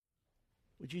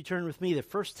Would you turn with me to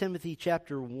 1 Timothy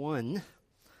chapter 1?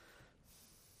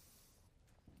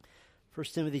 1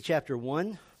 Timothy chapter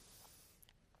 1.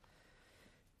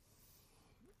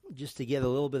 Just to get a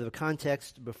little bit of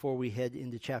context before we head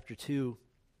into chapter 2.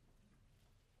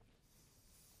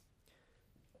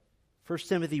 1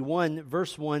 Timothy 1,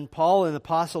 verse 1, Paul, an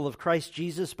apostle of Christ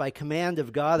Jesus, by command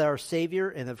of God our Savior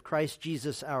and of Christ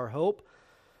Jesus our hope,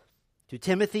 to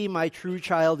Timothy, my true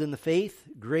child in the faith,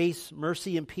 grace,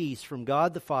 mercy, and peace from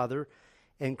God the Father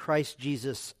and Christ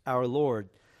Jesus our Lord.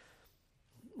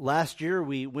 Last year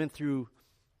we went through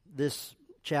this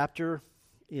chapter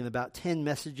in about 10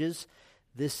 messages.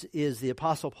 This is the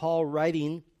Apostle Paul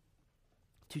writing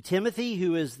to Timothy,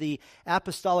 who is the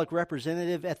apostolic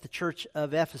representative at the church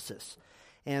of Ephesus.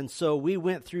 And so we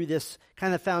went through this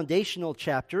kind of foundational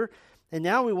chapter, and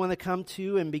now we want to come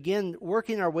to and begin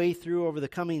working our way through over the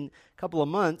coming couple of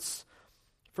months,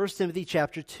 1 Timothy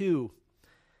chapter 2.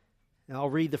 And I'll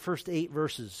read the first 8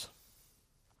 verses.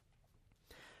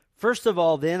 First of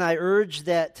all, then, I urge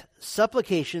that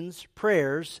supplications,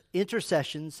 prayers,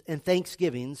 intercessions, and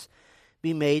thanksgivings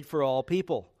be made for all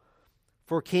people,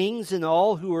 for kings and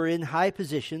all who are in high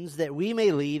positions, that we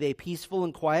may lead a peaceful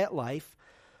and quiet life,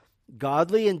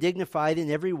 godly and dignified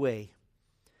in every way.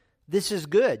 This is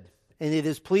good, and it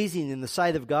is pleasing in the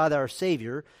sight of God our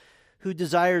Savior, who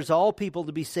desires all people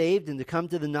to be saved and to come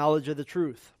to the knowledge of the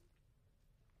truth.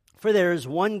 For there is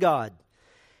one God,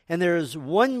 and there is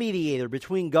one mediator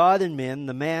between God and men,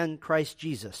 the man Christ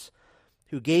Jesus,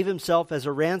 who gave himself as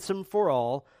a ransom for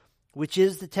all, which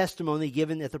is the testimony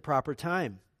given at the proper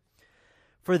time.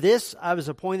 For this I was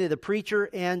appointed a preacher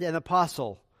and an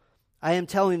apostle. I am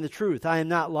telling the truth, I am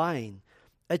not lying,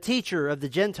 a teacher of the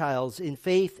Gentiles in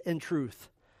faith and truth.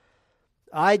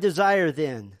 I desire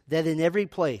then that in every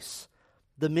place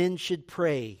the men should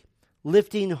pray,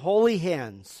 lifting holy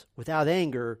hands without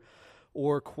anger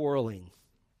or quarreling.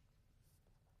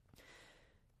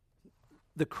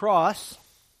 The cross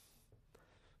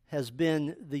has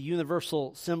been the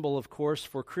universal symbol, of course,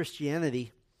 for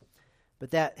Christianity,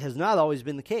 but that has not always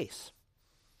been the case.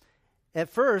 At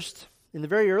first, in the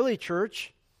very early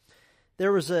church,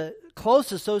 there was a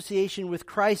close association with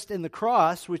Christ and the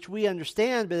cross, which we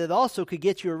understand, but it also could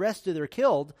get you arrested or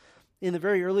killed in the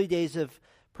very early days of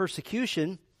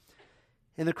persecution.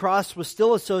 And the cross was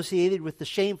still associated with the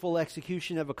shameful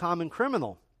execution of a common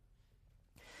criminal.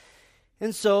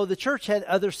 And so the church had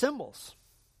other symbols.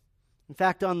 In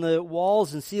fact, on the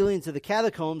walls and ceilings of the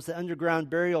catacombs, the underground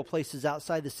burial places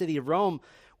outside the city of Rome,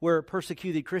 where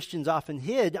persecuted Christians often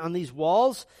hid, on these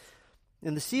walls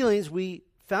and the ceilings, we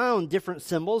found different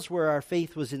symbols where our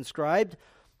faith was inscribed.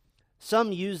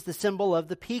 Some used the symbol of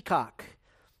the peacock.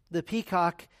 The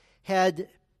peacock had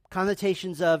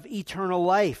connotations of eternal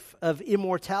life, of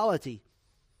immortality.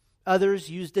 Others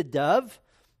used a dove,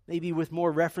 maybe with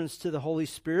more reference to the Holy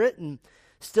Spirit, and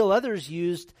still others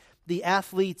used the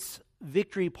athlete's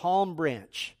victory palm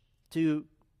branch to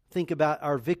think about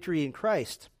our victory in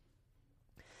Christ.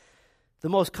 The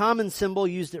most common symbol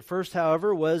used at first,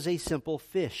 however, was a simple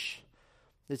fish.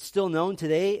 It's still known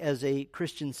today as a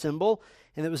Christian symbol,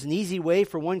 and it was an easy way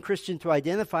for one Christian to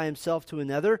identify himself to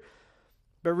another.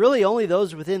 But really only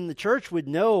those within the church would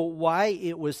know why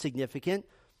it was significant.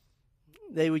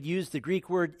 They would use the Greek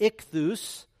word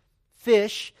ichthus,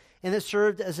 fish, and it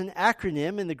served as an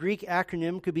acronym, and the Greek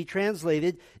acronym could be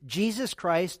translated Jesus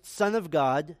Christ, Son of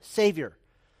God, Savior.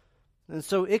 And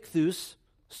so ichthus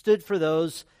stood for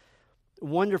those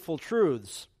wonderful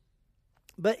truths.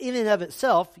 But in and of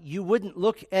itself, you wouldn't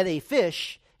look at a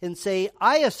fish and say,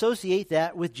 I associate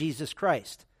that with Jesus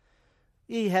Christ.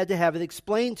 You had to have it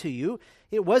explained to you.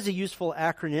 It was a useful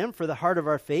acronym for the heart of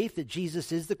our faith, that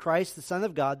Jesus is the Christ, the Son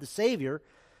of God, the Savior.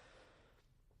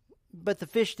 But the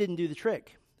fish didn't do the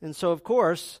trick. And so, of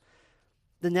course,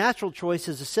 the natural choice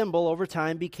as a symbol over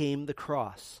time became the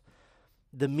cross,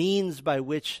 the means by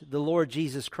which the Lord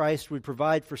Jesus Christ would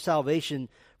provide for salvation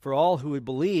for all who would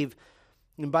believe.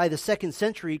 And by the 2nd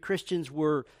century, Christians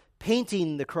were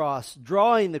painting the cross,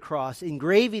 drawing the cross,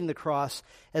 engraving the cross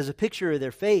as a picture of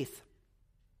their faith.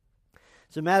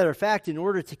 As a matter of fact, in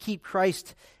order to keep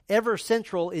Christ ever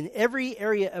central in every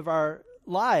area of our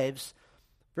lives,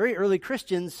 very early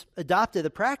Christians adopted a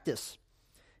practice.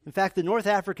 In fact, the North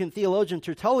African theologian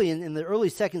Tertullian in the early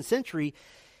 2nd century,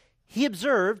 he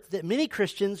observed that many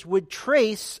Christians would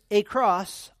trace a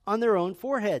cross on their own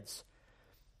foreheads.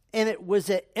 And it was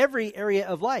at every area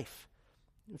of life.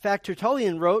 In fact,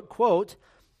 Tertullian wrote, quote,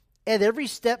 at every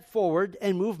step forward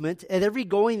and movement, at every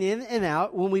going in and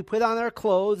out, when we put on our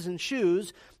clothes and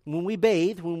shoes, when we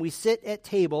bathe, when we sit at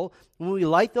table, when we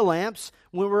light the lamps,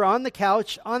 when we're on the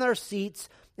couch, on our seats,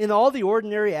 in all the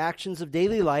ordinary actions of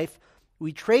daily life,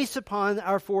 we trace upon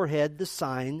our forehead the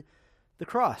sign, the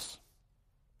cross.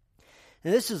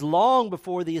 And this is long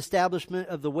before the establishment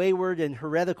of the wayward and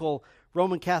heretical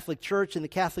Roman Catholic Church and the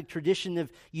Catholic tradition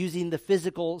of using the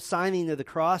physical signing of the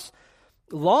cross.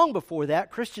 Long before that,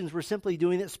 Christians were simply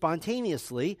doing it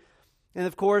spontaneously. And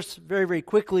of course, very, very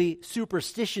quickly,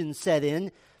 superstition set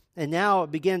in. And now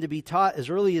it began to be taught as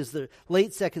early as the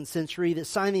late 2nd century that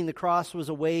signing the cross was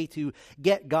a way to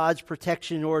get God's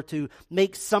protection or to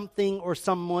make something or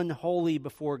someone holy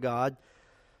before God.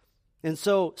 And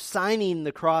so signing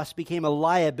the cross became a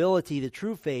liability to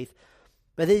true faith,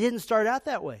 but it didn't start out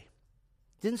that way.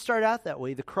 It didn't start out that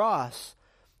way. The cross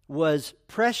was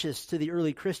precious to the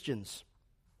early Christians.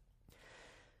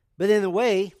 But in a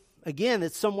way, again,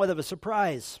 it's somewhat of a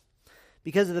surprise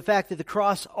because of the fact that the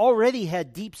cross already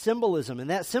had deep symbolism. And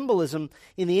that symbolism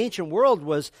in the ancient world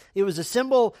was a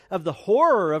symbol of the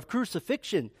horror of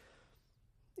crucifixion.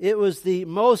 It was the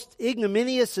most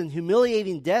ignominious and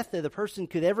humiliating death that a person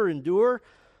could ever endure.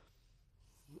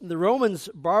 The Romans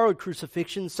borrowed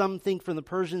crucifixion. Some think from the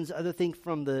Persians, others think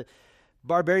from the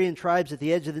barbarian tribes at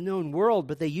the edge of the known world,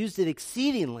 but they used it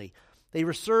exceedingly. They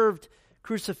reserved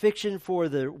crucifixion for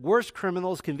the worst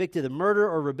criminals convicted of murder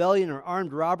or rebellion or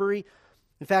armed robbery.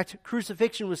 In fact,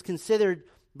 crucifixion was considered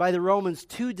by the Romans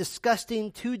too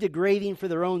disgusting, too degrading for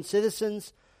their own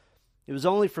citizens. It was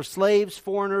only for slaves,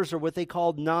 foreigners, or what they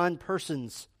called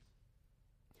non-persons.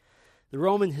 The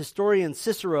Roman historian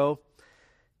Cicero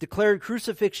declared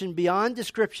crucifixion beyond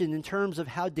description in terms of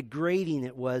how degrading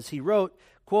it was. He wrote,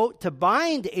 quote, "To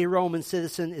bind a Roman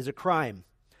citizen is a crime.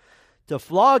 To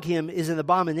flog him is an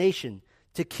abomination.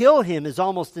 To kill him is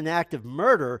almost an act of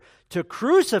murder. To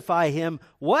crucify him,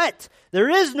 what? There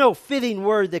is no fitting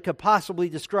word that could possibly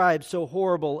describe so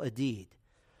horrible a deed."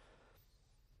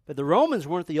 But the Romans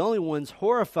weren't the only ones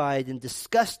horrified and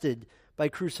disgusted by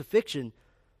crucifixion.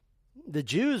 The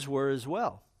Jews were as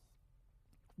well,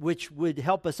 which would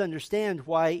help us understand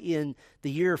why in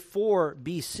the year 4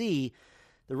 BC,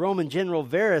 the Roman general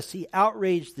Varus, he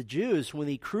outraged the Jews when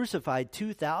he crucified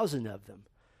 2,000 of them.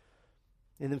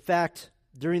 And in fact,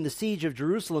 during the siege of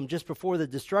Jerusalem, just before the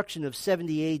destruction of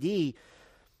 70 AD,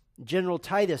 General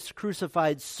Titus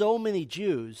crucified so many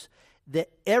Jews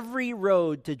that every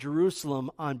road to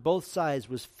Jerusalem on both sides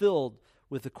was filled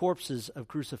with the corpses of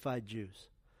crucified Jews.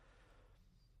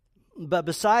 But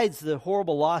besides the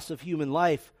horrible loss of human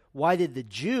life, why did the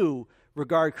Jew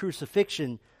regard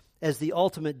crucifixion as the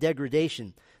ultimate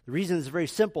degradation? The reason is very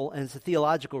simple, and it's a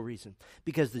theological reason.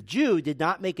 Because the Jew did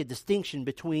not make a distinction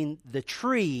between the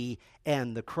tree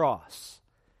and the cross.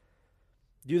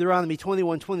 Deuteronomy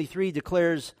 21:23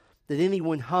 declares that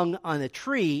anyone hung on a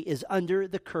tree is under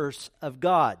the curse of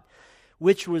God,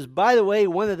 which was, by the way,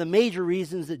 one of the major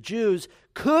reasons that Jews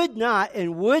could not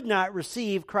and would not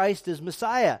receive Christ as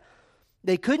Messiah.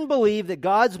 They couldn't believe that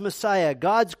God's Messiah,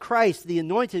 God's Christ, the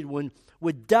Anointed One,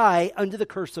 would die under the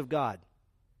curse of God.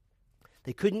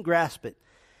 They couldn't grasp it.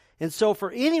 And so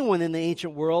for anyone in the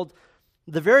ancient world,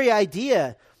 the very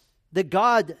idea that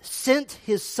God sent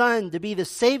His Son to be the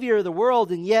Savior of the world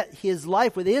and yet His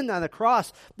life would end on the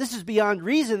cross, this is beyond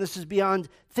reason, this is beyond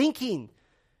thinking.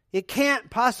 It can't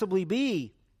possibly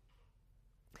be.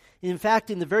 In fact,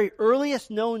 in the very earliest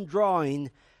known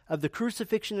drawing of the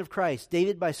crucifixion of Christ,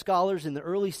 dated by scholars in the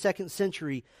early 2nd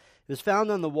century, it was found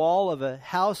on the wall of a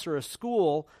house or a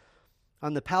school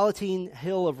on the Palatine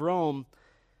Hill of Rome.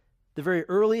 The very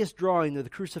earliest drawing of the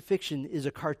crucifixion is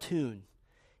a cartoon.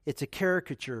 It's a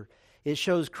caricature. It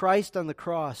shows Christ on the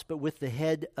cross, but with the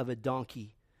head of a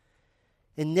donkey.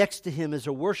 And next to him is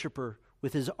a worshiper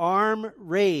with his arm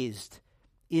raised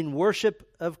in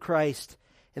worship of Christ.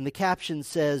 And the caption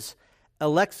says,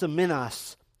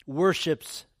 Alexamenos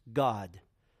worships God.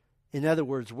 In other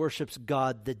words, worships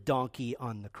God, the donkey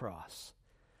on the cross.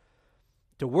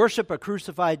 To worship a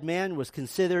crucified man was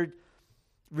considered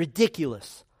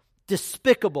ridiculous,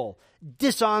 despicable,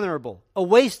 dishonorable, a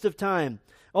waste of time.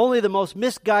 Only the most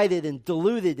misguided and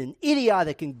deluded and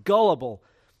idiotic and gullible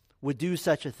would do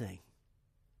such a thing.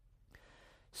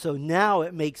 So now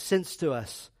it makes sense to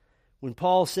us when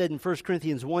Paul said in 1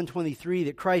 Corinthians 1:23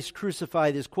 that Christ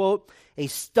crucified is, quote, a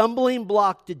stumbling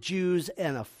block to Jews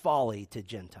and a folly to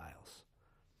Gentiles.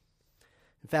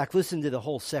 In fact, listen to the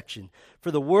whole section.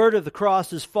 For the word of the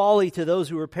cross is folly to those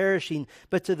who are perishing,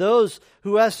 but to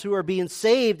us who are being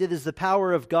saved, it is the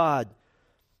power of God.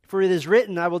 For it is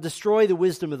written, I will destroy the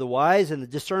wisdom of the wise, and the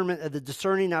discernment of the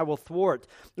discerning I will thwart.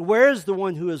 Where is the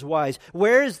one who is wise?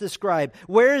 Where is the scribe?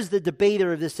 Where is the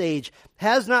debater of this age?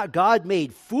 Has not God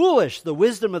made foolish the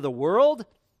wisdom of the world?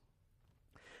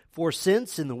 For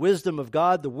since in the wisdom of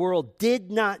God the world did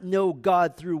not know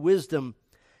God through wisdom,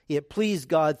 it pleased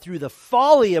God through the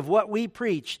folly of what we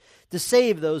preach to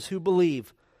save those who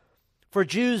believe. For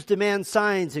Jews demand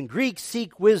signs and Greeks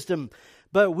seek wisdom,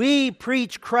 but we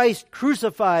preach Christ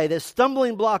crucified, a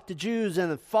stumbling block to Jews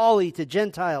and a folly to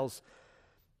Gentiles.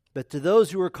 But to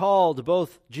those who are called,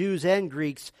 both Jews and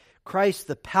Greeks, Christ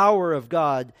the power of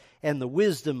God and the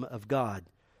wisdom of God.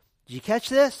 Did you catch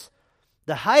this?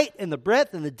 The height and the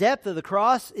breadth and the depth of the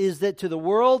cross is that to the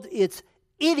world it's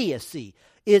idiocy,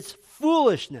 it's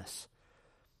foolishness.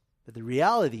 But the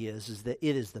reality is that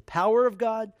it is the power of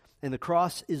God, and the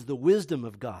cross is the wisdom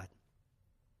of God.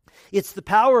 It's the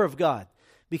power of God,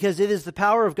 because it is the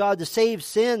power of God to save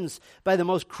sins by the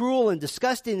most cruel and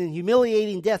disgusting and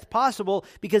humiliating death possible,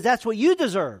 because that's what you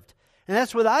deserved, and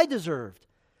that's what I deserved.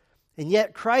 And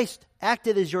yet Christ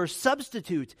acted as your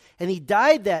substitute, and He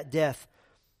died that death,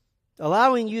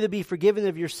 allowing you to be forgiven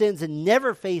of your sins and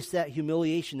never face that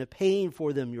humiliation of paying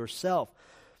for them yourself.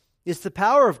 It's the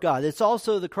power of God. It's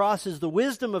also the cross is the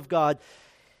wisdom of God.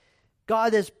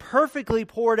 God has perfectly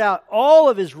poured out all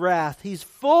of His wrath. He's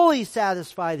fully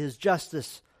satisfied His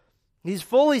justice. He's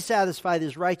fully satisfied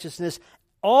His righteousness,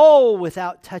 all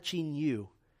without touching you,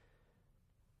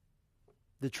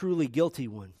 the truly guilty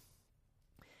one.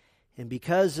 And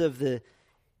because of the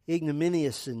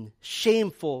ignominious and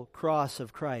shameful cross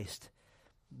of Christ,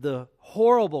 the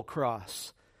horrible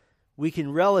cross, we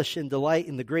can relish and delight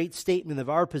in the great statement of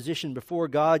our position before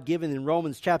God given in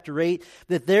Romans chapter 8,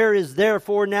 that there is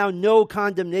therefore now no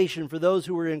condemnation for those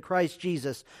who are in Christ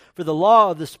Jesus. For the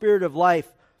law of the Spirit of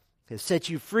life has set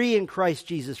you free in Christ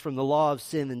Jesus from the law of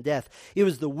sin and death. It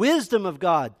was the wisdom of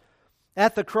God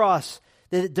at the cross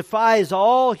that it defies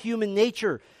all human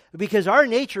nature. Because our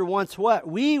nature wants what?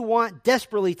 We want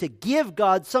desperately to give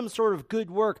God some sort of good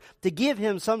work, to give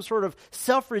Him some sort of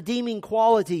self-redeeming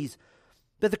qualities.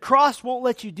 But the cross won't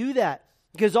let you do that,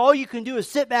 because all you can do is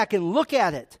sit back and look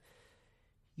at it.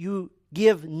 You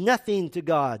give nothing to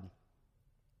God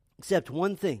except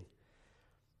one thing,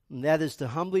 and that is to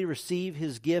humbly receive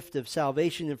His gift of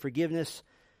salvation and forgiveness,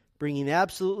 bringing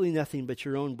absolutely nothing but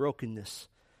your own brokenness.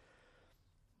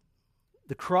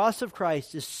 The cross of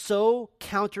Christ is so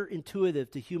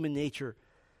counterintuitive to human nature.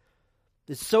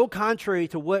 It's so contrary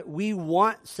to what we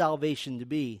want salvation to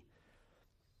be.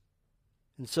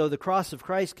 And so the cross of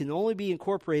Christ can only be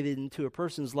incorporated into a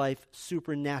person's life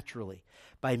supernaturally,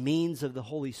 by means of the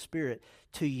Holy Spirit.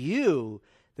 To you,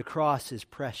 the cross is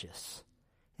precious.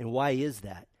 And why is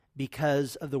that?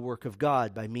 Because of the work of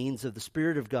God, by means of the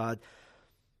Spirit of God.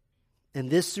 And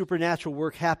this supernatural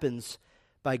work happens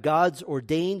by God's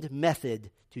ordained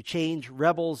method to change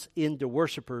rebels into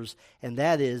worshipers, and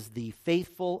that is the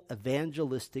faithful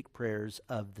evangelistic prayers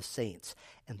of the saints.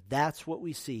 And that's what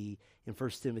we see in 1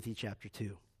 Timothy chapter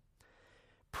 2.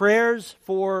 Prayers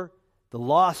for the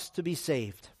lost to be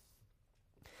saved.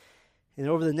 And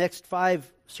over the next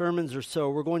 5 sermons or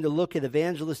so, we're going to look at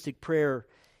evangelistic prayer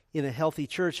in a healthy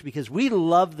church, because we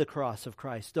love the cross of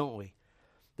Christ, don't we?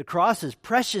 The cross is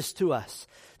precious to us.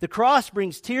 The cross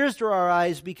brings tears to our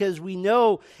eyes because we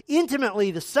know intimately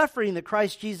the suffering that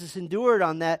Christ Jesus endured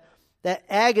on that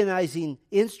agonizing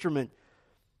instrument.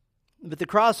 But the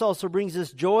cross also brings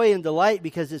us joy and delight,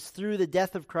 because it's through the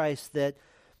death of Christ that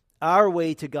our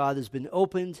way to God has been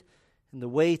opened and the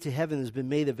way to heaven has been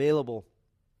made available.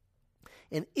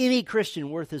 And any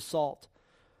Christian worth his salt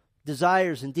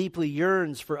desires and deeply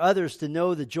yearns for others to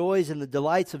know the joys and the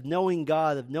delights of knowing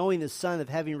God, of knowing His Son, of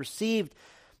having received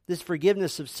this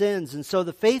forgiveness of sins. And so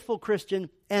the faithful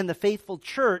Christian and the faithful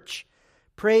church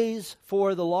prays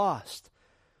for the lost.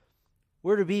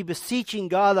 We're to be beseeching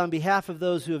God on behalf of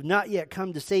those who have not yet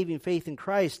come to saving faith in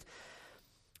Christ.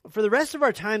 For the rest of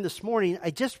our time this morning,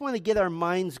 I just want to get our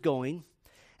minds going,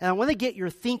 and I want to get your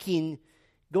thinking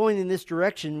going in this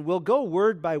direction. We'll go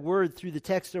word by word through the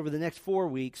text over the next 4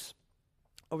 weeks,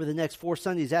 over the next 4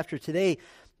 Sundays after today.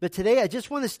 But today I just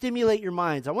want to stimulate your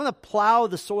minds. I want to plow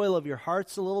the soil of your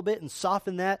hearts a little bit and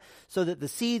soften that, so that the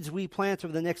seeds we plant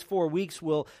over the next 4 weeks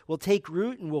will take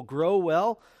root and will grow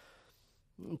well.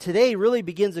 Today really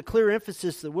begins a clear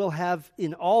emphasis that we'll have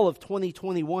in all of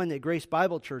 2021 at Grace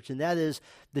Bible Church, and that is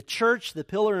the church, the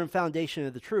pillar and foundation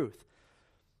of the truth.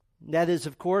 That is,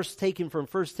 of course, taken from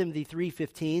 1 Timothy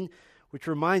 3:15, which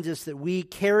reminds us that we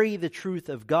carry the truth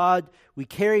of God, we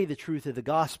carry the truth of the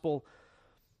gospel.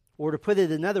 Or to put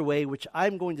it another way, which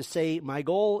I'm going to say, my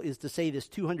goal is to say this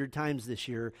 200 times this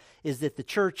year, is that the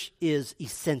church is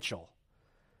essential.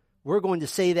 We're going to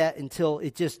say that until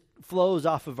it just flows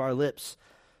off of our lips.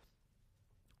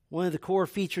 One of the core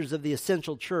features of the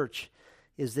essential church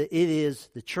is that it is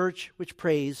the church which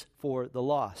prays for the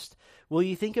lost. Will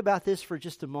you think about this for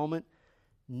just a moment?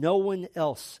 No one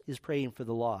else is praying for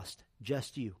the lost.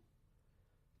 Just you.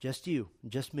 Just you.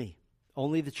 Just me.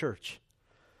 Only the church.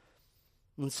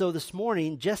 And so this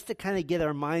morning, just to kind of get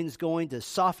our minds going, to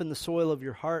soften the soil of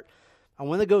your heart, I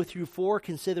want to go through 4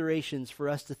 considerations for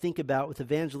us to think about with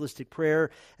evangelistic prayer.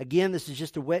 Again, this is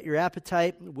just to whet your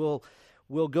appetite.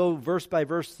 We'll go verse by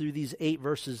verse through these 8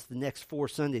 verses the next 4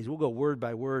 Sundays. We'll go word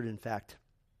by word, in fact.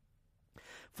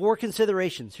 4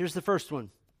 considerations. Here's the first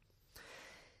one.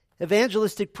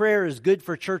 Evangelistic prayer is good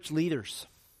for church leaders.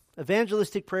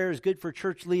 Evangelistic prayer is good for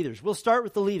church leaders. We'll start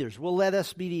with the leaders. We'll let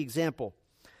us be the example.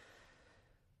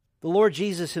 The Lord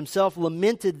Jesus himself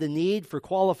lamented the need for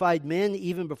qualified men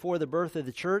even before the birth of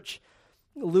the church.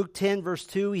 Luke 10 verse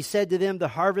 2, he said to them, "The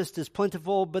harvest is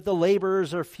plentiful, but the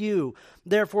laborers are few.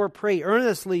 Therefore pray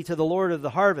earnestly to the Lord of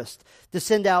the harvest to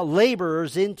send out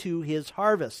laborers into his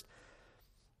harvest."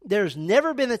 There's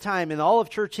never been a time in all of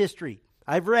church history,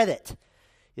 I've read it,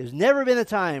 there's never been a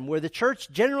time where the church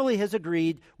generally has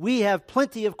agreed we have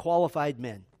plenty of qualified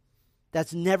men.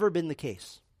 That's never been the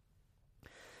case.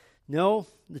 No,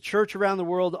 the church around the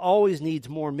world always needs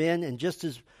more men, and just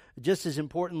as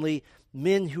importantly,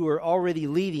 men who are already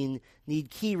leading need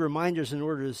key reminders in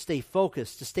order to stay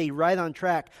focused, to stay right on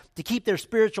track, to keep their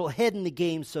spiritual head in the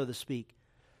game, so to speak.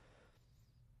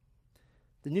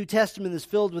 The New Testament is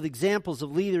filled with examples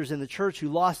of leaders in the church who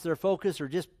lost their focus or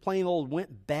just plain old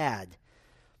went bad.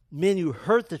 Men who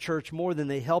hurt the church more than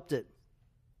they helped it.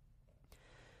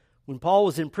 When Paul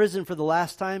was in prison for the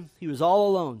last time, he was all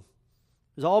alone.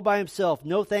 He was all by himself,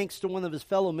 no thanks to one of his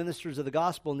fellow ministers of the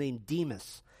gospel named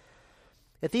Demas.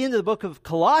 At the end of the book of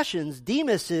Colossians,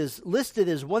 Demas is listed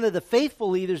as one of the faithful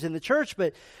leaders in the church,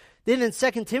 but then in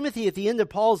 2 Timothy, at the end of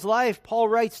Paul's life, Paul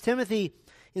writes Timothy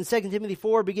in 2 Timothy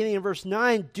 4, beginning in verse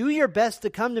 9, "Do your best to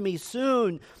come to me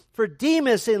soon, for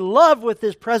Demas, in love with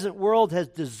this present world, has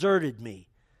deserted me."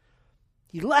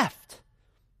 He left.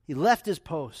 He left his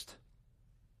post.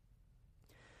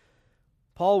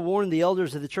 Paul warned the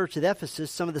elders of the church at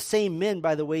Ephesus, some of the same men,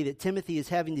 by the way, that Timothy is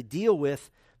having to deal with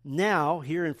now,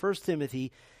 here in 1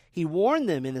 Timothy. He warned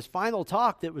them in his final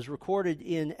talk that was recorded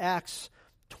in Acts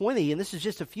 20, and this is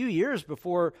just a few years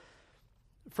before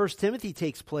 1 Timothy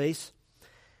takes place.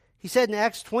 He said in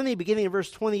Acts 20, beginning in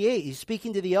verse 28, he's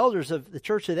speaking to the elders of the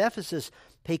church at Ephesus,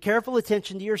 "Pay careful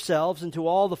attention to yourselves and to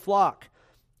all the flock,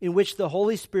 in which the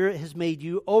Holy Spirit has made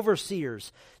you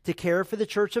overseers, to care for the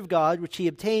church of God, which he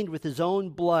obtained with his own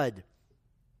blood."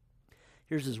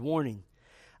 Here's his warning.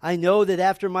 "I know that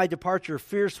after my departure,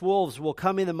 fierce wolves will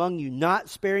come in among you, not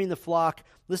sparing the flock."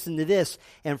 Listen to this.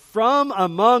 "And from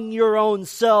among your own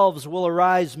selves will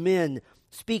arise men,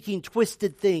 speaking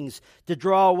twisted things to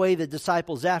draw away the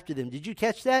disciples after them." Did you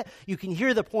catch that? You can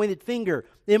hear the pointed finger.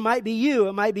 It might be you,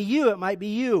 it might be you, it might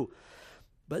be you.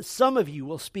 But some of you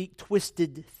will speak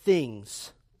twisted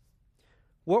things.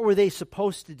 What were they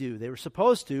supposed to do? They were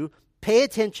supposed to pay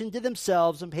attention to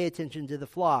themselves and pay attention to the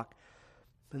flock.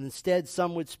 And instead,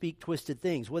 some would speak twisted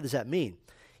things. What does that mean?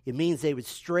 It means they would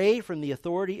stray from the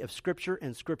authority of Scripture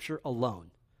and Scripture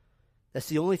alone. That's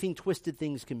the only thing twisted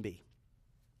things can be.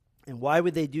 And why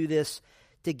would they do this?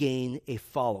 To gain a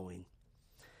following.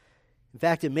 In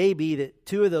fact, it may be that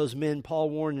 2 of those men Paul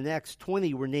warned in Acts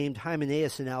 20 were named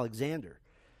Hymenaeus and Alexander.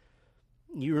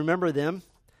 You remember them.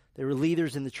 They were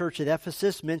leaders in the church at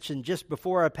Ephesus, mentioned just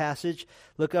before our passage.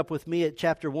 Look up with me at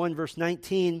chapter 1, verse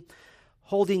 19.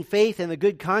 "Holding faith and a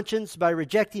good conscience, by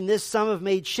rejecting this, some have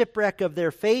made shipwreck of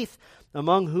their faith,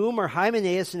 among whom are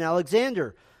Hymenaeus and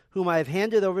Alexander, whom I have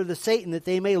handed over to Satan, that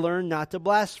they may learn not to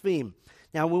blaspheme."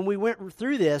 Now, when we went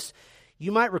through this,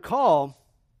 you might recall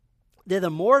that a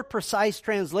more precise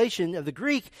translation of the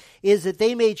Greek is that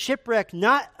they made shipwreck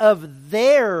not of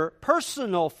their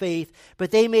personal faith, but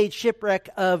they made shipwreck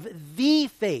of the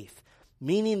faith,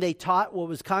 meaning they taught what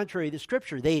was contrary to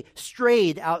Scripture. They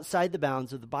strayed outside the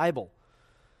bounds of the Bible.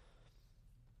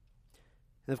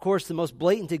 And of course, the most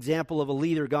blatant example of a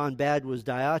leader gone bad was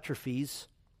Diotrephes.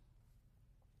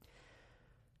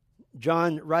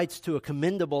 John writes to a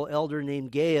commendable elder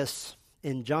named Gaius,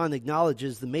 and John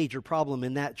acknowledges the major problem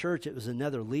in that church. It was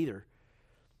another leader.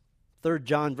 3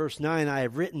 John verse 9, "I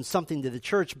have written something to the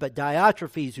church, but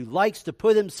Diotrephes, who likes to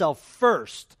put himself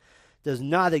first, does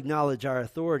not acknowledge our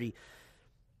authority."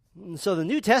 And so the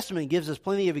New Testament gives us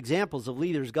plenty of examples of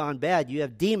leaders gone bad. You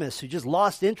have Demas, who just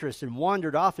lost interest and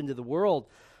wandered off into the world.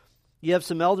 You have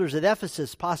some elders at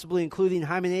Ephesus, possibly including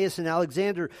Hymenaeus and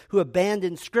Alexander, who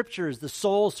abandoned Scripture as the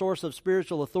sole source of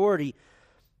spiritual authority.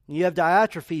 And you have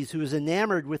Diotrephes, who is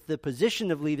enamored with the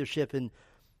position of leadership and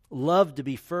loved to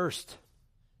be first.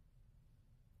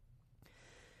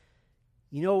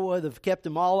 You know what would have kept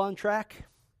them all on track?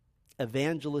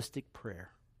 Evangelistic prayer.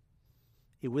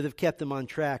 It would have kept them on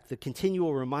track. The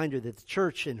continual reminder that the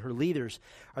church and her leaders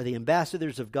are the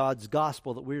ambassadors of God's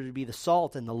gospel, that we're to be the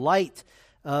salt and the light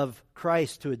of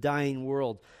Christ to a dying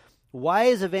world. Why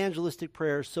is evangelistic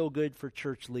prayer so good for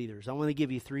church leaders? I want to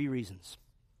give you 3 reasons.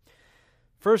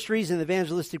 First reason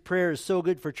evangelistic prayer is so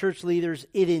good for church leaders,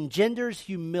 it engenders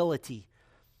humility.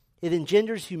 It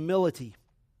engenders humility.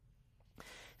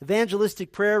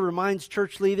 Evangelistic prayer reminds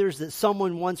church leaders that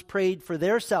someone once prayed for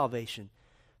their salvation,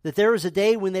 that there was a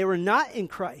day when they were not in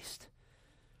Christ.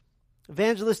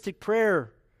 Evangelistic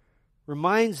prayer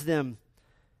reminds them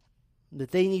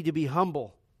that they need to be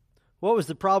humble. What was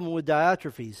the problem with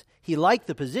Diotrephes? He liked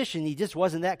the position, he just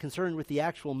wasn't that concerned with the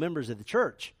actual members of the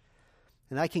church.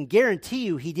 And I can guarantee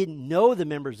you he didn't know the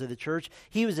members of the church.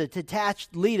 He was a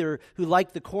detached leader who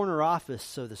liked the corner office,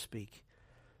 so to speak.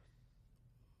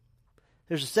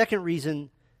 There's a second reason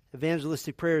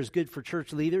evangelistic prayer is good for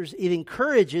church leaders. It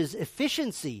encourages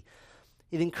efficiency.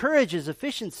 It encourages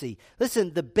efficiency.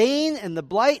 Listen, the bane and the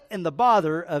blight and the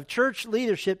bother of church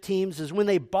leadership teams is when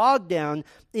they bog down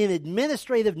in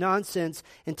administrative nonsense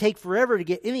and take forever to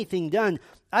get anything done.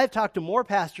 I've talked to more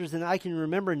pastors than I can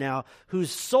remember now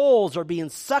whose souls are being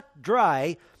sucked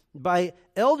dry by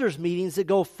elders meetings that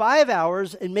go 5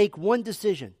 hours and make one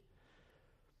decision.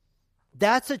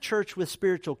 That's a church with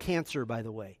spiritual cancer, by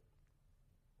the way.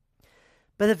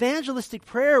 But evangelistic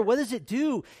prayer, what does it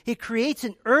do? It creates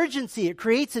an urgency. It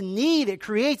creates a need. It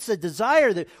creates a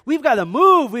desire that we've got to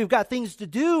move. We've got things to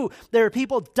do. There are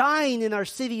people dying in our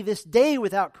city this day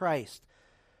without Christ.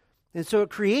 And so it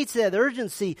creates that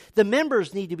urgency. The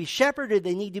members need to be shepherded.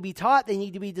 They need to be taught. They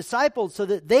need to be discipled so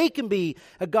that they can be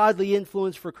a godly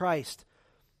influence for Christ.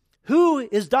 Who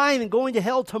is dying and going to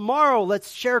hell tomorrow?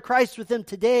 Let's share Christ with them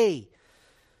today.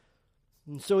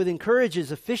 And so it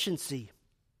encourages efficiency.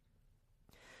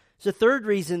 It's the third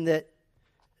reason that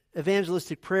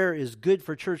evangelistic prayer is good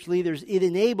for church leaders. It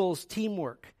enables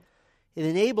teamwork. It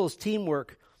enables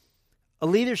teamwork. A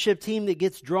leadership team that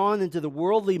gets drawn into the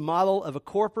worldly model of a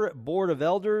corporate board of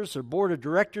elders, or board of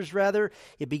directors rather,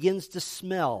 it begins to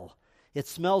smell. It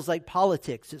smells like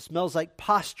politics. It smells like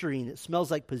posturing. It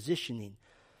smells like positioning.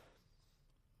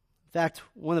 In fact,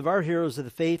 one of our heroes of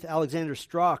the faith, Alexander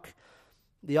Strauch,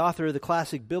 the author of the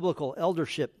classic biblical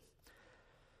eldership,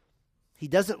 he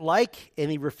doesn't like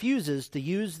and he refuses to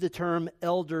use the term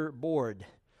elder board.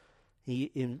 He,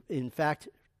 in fact,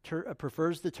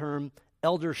 prefers the term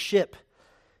eldership,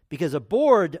 because a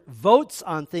board votes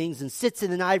on things and sits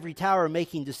in an ivory tower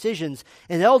making decisions.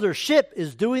 An eldership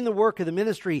is doing the work of the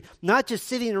ministry, not just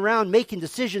sitting around making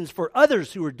decisions for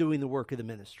others who are doing the work of the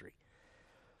ministry.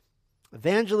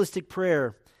 Evangelistic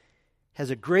prayer has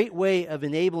a great way of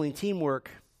enabling teamwork,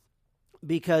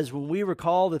 because when we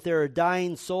recall that there are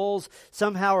dying souls,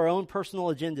 somehow our own personal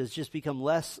agendas just become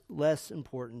less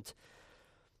important.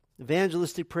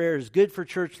 Evangelistic prayer is good for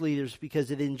church leaders because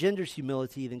it engenders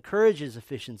humility, it encourages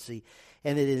efficiency,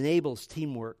 and it enables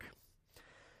teamwork.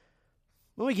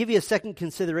 Let me give you a second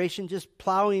consideration, just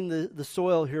plowing the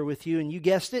soil here with you, and you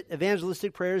guessed it,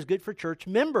 evangelistic prayer is good for church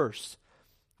members.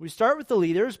 We start with the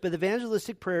leaders, but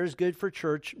evangelistic prayer is good for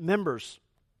church members.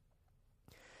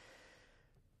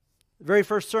 The very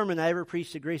first sermon I ever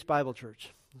preached at Grace Bible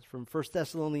Church was from 1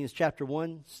 Thessalonians chapter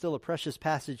 1, still a precious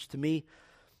passage to me.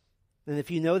 And if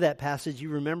you know that passage, you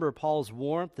remember Paul's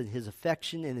warmth and his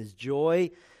affection and his joy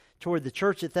toward the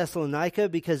church at Thessalonica,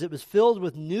 because it was filled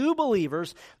with new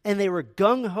believers and they were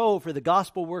gung-ho for the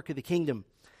gospel work of the kingdom.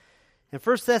 And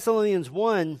 1 Thessalonians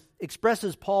 1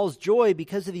 expresses Paul's joy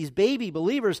because of these baby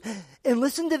believers. And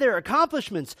listen to their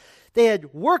accomplishments. They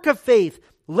had work of faith,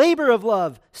 labor of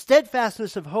love,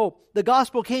 steadfastness of hope. The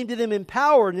gospel came to them in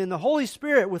power and in the Holy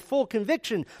Spirit with full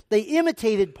conviction. They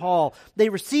imitated Paul. They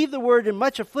received the word in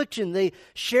much affliction. They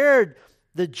shared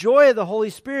the joy of the Holy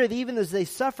Spirit even as they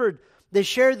suffered. They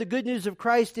shared the good news of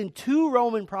Christ in 2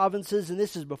 Roman provinces, and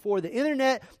this is before the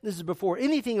internet. This is before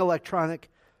anything electronic.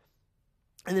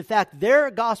 And in fact, their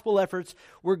gospel efforts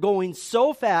were going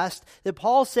so fast that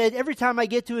Paul said, every time I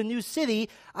get to a new city,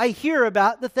 I hear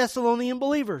about the Thessalonian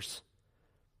believers.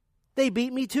 They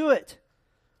beat me to it.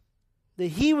 That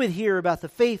he would hear about the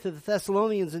faith of the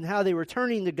Thessalonians and how they were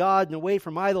turning to God and away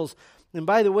from idols. And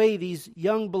by the way, these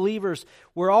young believers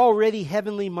were already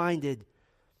heavenly minded.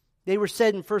 They were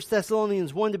said in 1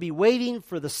 Thessalonians 1 to be waiting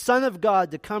for the Son of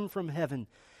God to come from heaven.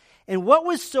 And what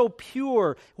was so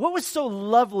pure, what was so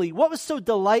lovely, what was so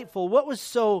delightful, what was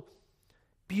so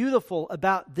beautiful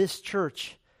about this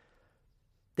church?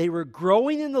 They were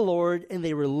growing in the Lord and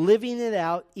they were living it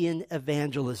out in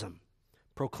evangelism,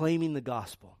 proclaiming the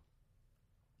gospel.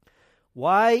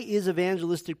 Why is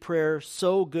evangelistic prayer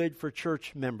so good for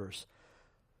church members?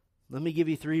 Let me give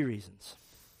you 3 reasons.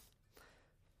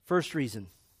 First reason,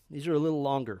 these are a little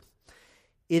longer.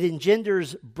 It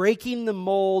engenders breaking the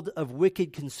mold of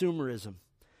wicked consumerism.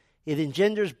 It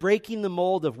engenders breaking the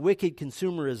mold of wicked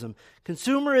consumerism.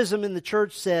 Consumerism in the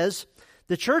church says,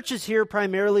 the church is here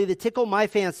primarily to tickle my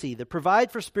fancy, to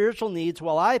provide for spiritual needs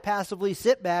while I passively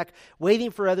sit back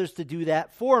waiting for others to do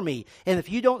that for me. And if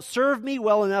you don't serve me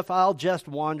well enough, I'll just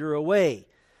wander away.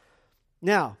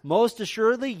 Now, most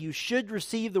assuredly, you should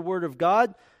receive the Word of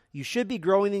God. You should be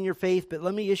growing in your faith, but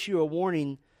let me issue a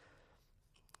warning.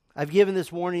 I've given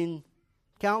this warning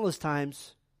countless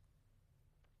times.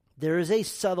 There is a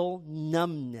subtle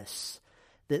numbness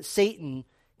that Satan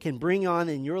can bring on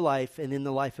in your life and in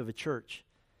the life of a church.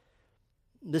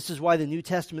 This is why the New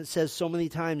Testament says so many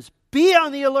times, be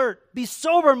on the alert, be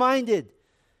sober-minded.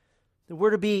 We're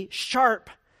to be sharp.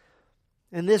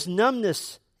 And this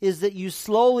numbness is that you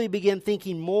slowly begin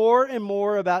thinking more and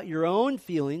more about your own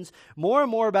feelings, more and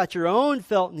more about your own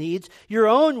felt needs, your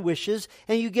own wishes,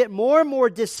 and you get more and more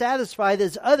dissatisfied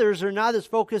as others are not as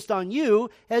focused on you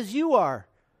as you are.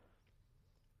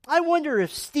 I wonder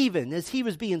if Stephen, as he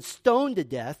was being stoned to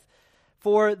death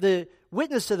for the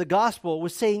witness of the gospel,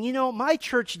 was saying, my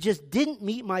church just didn't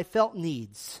meet my felt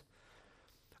needs.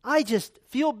 I just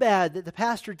feel bad that the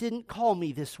pastor didn't call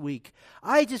me this week.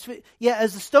 As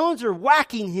the stones are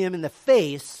whacking him in the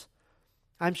face,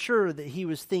 I'm sure that he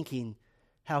was thinking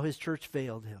how his church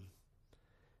failed him.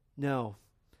 No,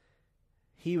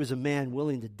 he was a man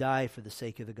willing to die for the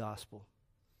sake of the gospel.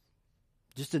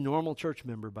 Just a normal church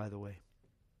member, by the way.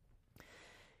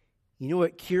 You know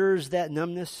what cures that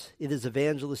numbness? It is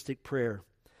evangelistic prayer.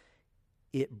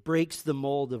 It breaks the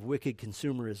mold of wicked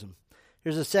consumerism.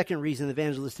 Here's a second reason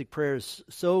evangelistic prayer is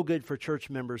so good for church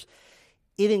members.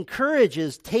 It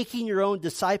encourages taking your own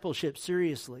discipleship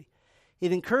seriously.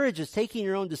 It encourages taking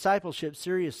your own discipleship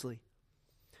seriously.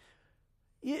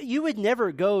 You would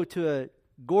never go to a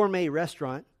gourmet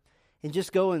restaurant and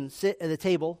just go and sit at a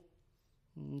table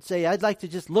and say, I'd like to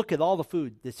just look at all the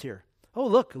food that's here. Oh,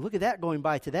 look at that going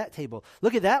by to that table.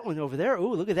 Look at that one over there. Oh,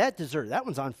 look at that dessert. That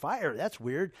one's on fire. That's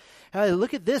weird.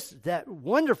 Look at that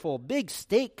wonderful big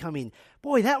steak coming.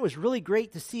 Boy, that was really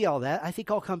great to see all that. I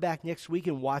think I'll come back next week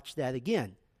and watch that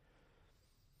again.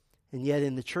 And yet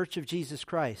in the Church of Jesus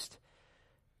Christ,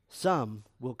 some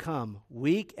will come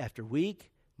week after week,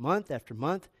 month after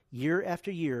month, year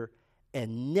after year,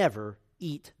 and never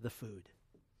eat the food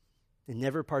and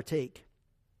never partake.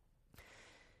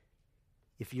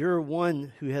 If you're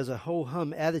one who has a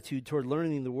ho-hum attitude toward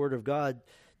learning the Word of God,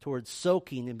 towards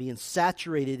soaking and being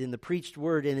saturated in the preached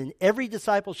Word, and in every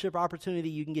discipleship opportunity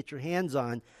you can get your hands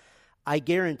on, I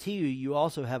guarantee you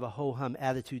also have a ho-hum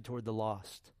attitude toward the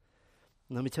lost.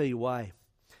 And let me tell you why.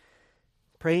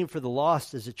 Praying for the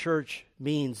lost as a church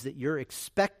means that you're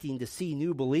expecting to see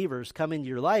new believers come into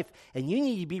your life, and you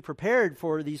need to be prepared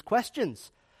for these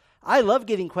questions. I love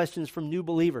getting questions from new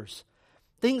believers.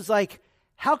 Things like,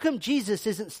 how come Jesus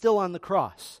isn't still on the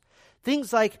cross?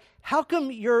 Things like, how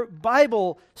come your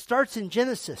Bible starts in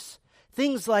Genesis?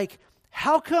 Things like,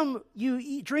 how come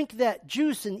you drink that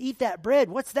juice and eat that bread?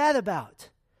 What's that about?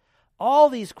 All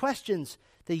these questions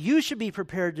that you should be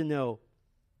prepared to know.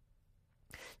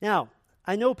 Now,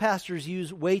 I know pastors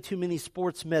use way too many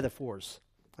sports metaphors.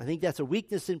 I think that's a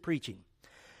weakness in preaching.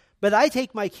 But I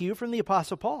take my cue from the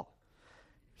Apostle Paul.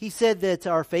 He said that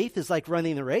our faith is like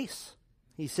running a race.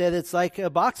 He said it's like a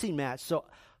boxing match. So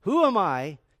who am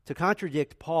I to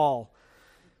contradict Paul?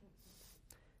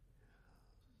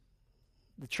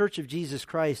 The Church of Jesus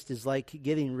Christ is like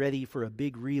getting ready for a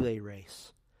big relay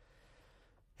race.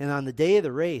 And on the day of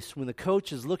the race, when the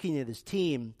coach is looking at his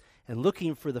team and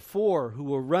looking for the 4 who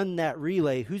will run that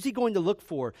relay, who's he going to look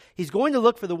for? He's going to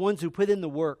look for the ones who put in the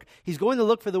work. He's going to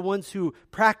look for the ones who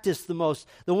practice the most,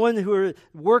 the one who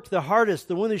work the hardest,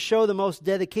 the one who show the most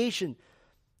dedication.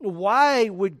 Why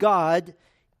would God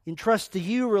entrust to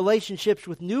you relationships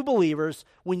with new believers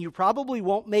when you probably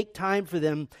won't make time for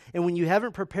them and when you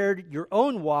haven't prepared your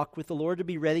own walk with the Lord to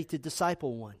be ready to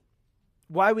disciple one?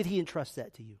 Why would he entrust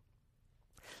that to you?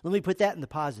 Let me put that in the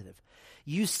positive.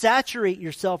 You saturate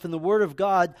yourself in the Word of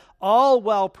God all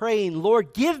while praying,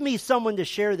 Lord, give me someone to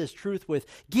share this truth with.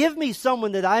 Give me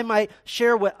someone that I might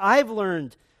share what I've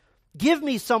learned. Give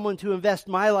me someone to invest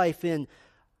my life in.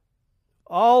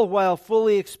 All while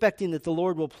fully expecting that the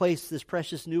Lord will place this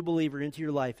precious new believer into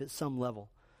your life at some level.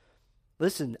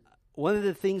 Listen, one of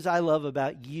the things I love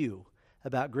about you,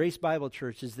 about Grace Bible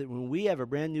Church, is that when we have a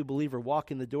brand new believer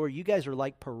walk in the door, you guys are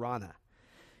like piranha.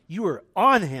 You are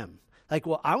on him. Like,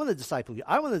 well, I want to disciple you.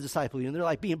 I want to disciple you. And they're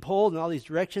like being pulled in all these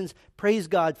directions. Praise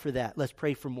God for that. Let's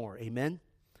pray for more. Amen?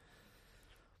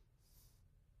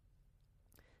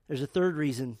 There's a third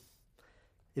reason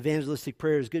evangelistic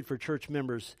prayer is good for church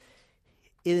members.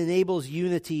 It enables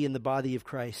unity in the body of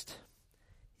Christ.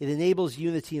 It enables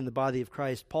unity in the body of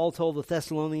Christ. Paul told the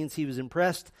Thessalonians he was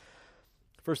impressed,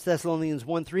 1 Thessalonians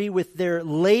 1:3, with their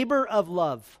labor of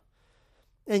love.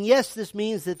 And yes, this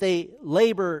means that they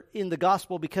labor in the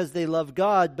gospel because they love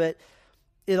God, but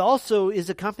it also is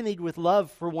accompanied with love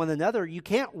for one another. You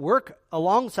can't work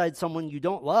alongside someone you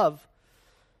don't love.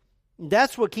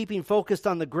 That's what keeping focused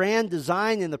on the grand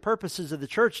design and the purposes of the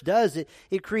church does.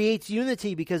 It creates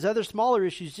unity because other smaller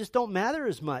issues just don't matter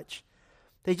as much.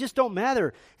 They just don't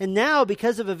matter. And now,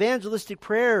 because of evangelistic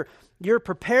prayer, you're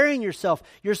preparing yourself.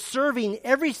 You're serving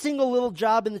every single little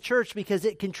job in the church because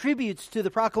it contributes to the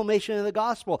proclamation of the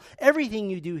gospel. Everything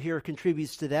you do here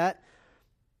contributes to that.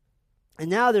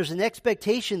 And now there's an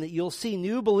expectation that you'll see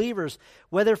new believers,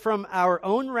 whether from our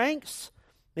own ranks,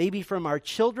 maybe from our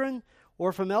children,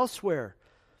 or from elsewhere.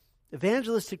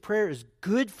 Evangelistic prayer is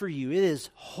good for you. It is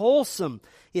wholesome.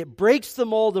 It breaks the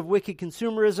mold of wicked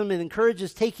consumerism. It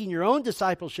encourages taking your own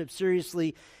discipleship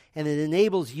seriously, and it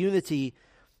enables unity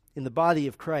in the body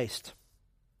of Christ.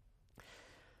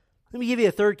 Let me give you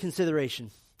a third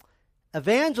consideration.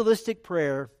 Evangelistic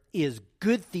prayer is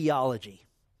good theology.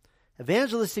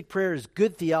 Evangelistic prayer is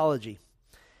good theology.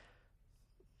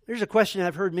 There's a question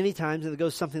I've heard many times, and it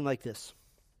goes something like this.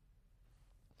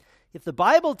 If the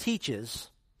Bible teaches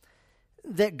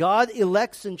that God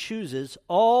elects and chooses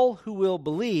all who will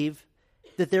believe,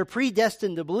 that they're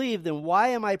predestined to believe, then why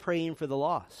am I praying for the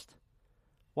lost?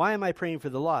 Why am I praying for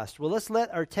the lost? Well, let's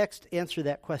let our text answer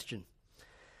that question.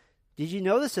 Did you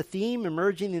notice a theme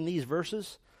emerging in these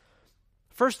verses?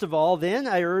 First of all, then,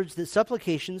 I urge that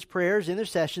supplications, prayers,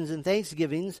 intercessions, and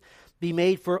thanksgivings be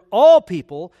made for all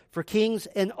people, for kings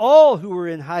and all who are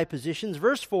in high positions.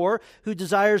 Verse 4, who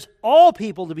desires all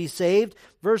people to be saved.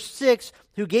 Verse 6,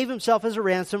 who gave himself as a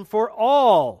ransom for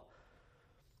all.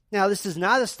 Now, this is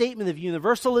not a statement of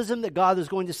universalism, that God is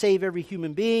going to save every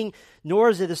human being, nor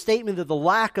is it a statement of the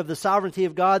lack of the sovereignty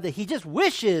of God, that he just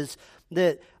wishes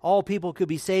that all people could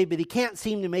be saved, but he can't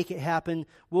seem to make it happen.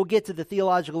 We'll get to the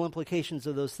theological implications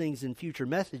of those things in future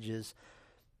messages.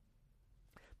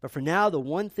 But for now, the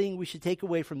one thing we should take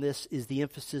away from this is the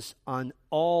emphasis on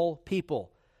all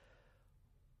people.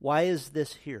 Why is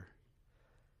this here?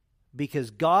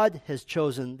 Because God has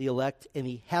chosen the elect, and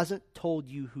he hasn't told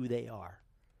you who they are.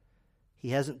 He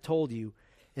hasn't told you,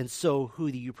 and so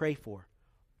who do you pray for?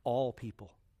 All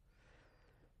people.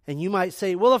 And you might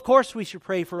say, well, of course we should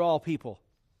pray for all people.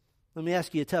 Let me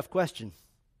ask you a tough question.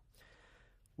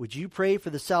 Would you pray for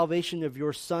the salvation of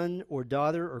your son or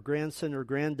daughter or grandson or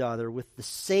granddaughter with the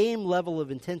same level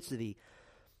of intensity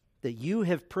that you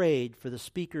have prayed for the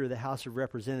Speaker of the House of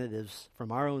Representatives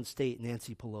from our own state,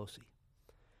 Nancy Pelosi?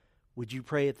 Would you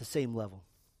pray at the same level?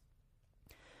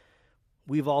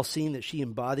 We've all seen that she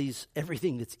embodies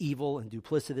everything that's evil and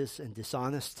duplicitous and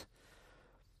dishonest.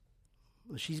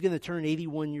 She's going to turn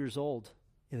 81 years old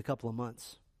in a couple of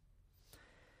months.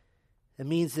 It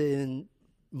means that in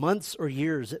months or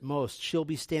years at most, she'll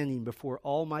be standing before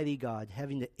Almighty God,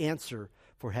 having to answer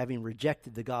for having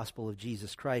rejected the gospel of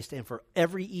Jesus Christ and for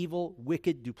every evil,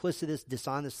 wicked, duplicitous,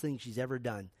 dishonest thing she's ever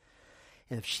done.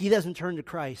 And if she doesn't turn to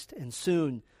Christ, and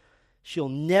soon, she'll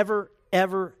never,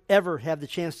 ever, ever have the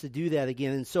chance to do that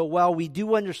again. And so while we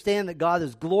do understand that God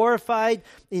is glorified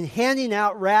in handing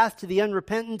out wrath to the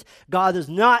unrepentant, God has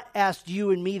not asked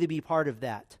you and me to be part of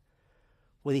that.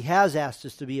 What he has asked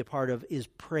us to be a part of is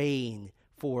praying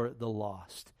for the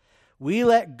lost. We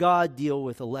let God deal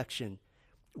with election.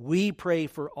 We pray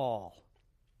for all.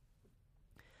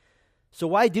 So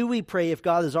why do we pray if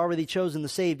God has already chosen the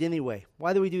saved anyway?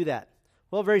 Why do we do that?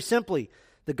 Well, very simply,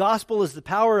 the gospel is the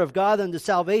power of God unto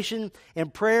salvation,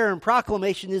 and prayer and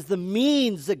proclamation is the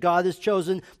means that God has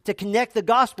chosen to connect the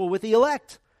gospel with the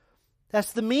elect.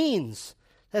 That's the means.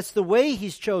 That's the way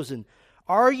he's chosen.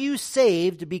 Are you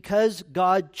saved because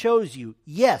God chose you?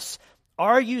 Yes.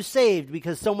 Are you saved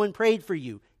because someone prayed for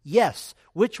you? Yes.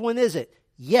 Which one is it?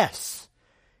 Yes.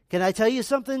 Can I tell you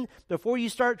something? Before you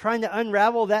start trying to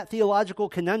unravel that theological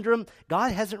conundrum,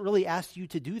 God hasn't really asked you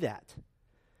to do that.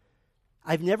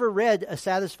 I've never read a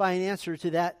satisfying answer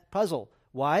to that puzzle.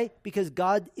 Why? Because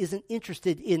God isn't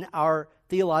interested in our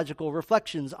theological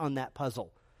reflections on that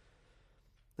puzzle.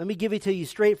 Let me give it to you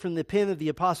straight from the pen of the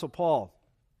Apostle Paul.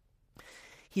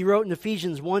 He wrote in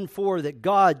Ephesians 1:4 that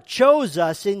God chose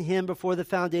us in him before the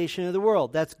foundation of the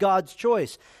world. That's God's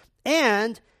choice.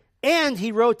 And And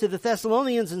he wrote to the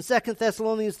Thessalonians in 2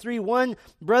 Thessalonians 3:1,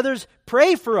 brothers,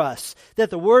 pray for us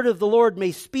that the word of the Lord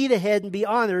may speed ahead and be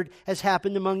honored as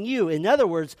happened among you. In other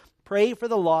words, pray for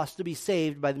the lost to be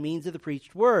saved by the means of the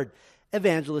preached word.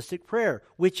 Evangelistic prayer.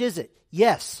 Which is it?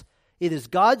 Yes, it is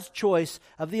God's choice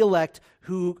of the elect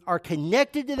who are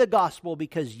connected to the gospel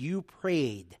because you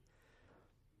prayed.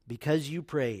 Because you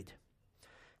prayed.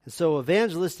 And so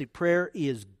evangelistic prayer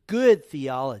is good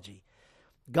theology.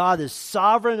 God is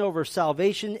sovereign over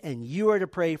salvation, and you are to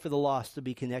pray for the lost to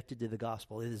be connected to the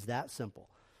gospel. It is that simple.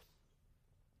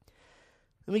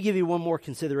 Let me give you one more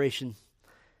consideration.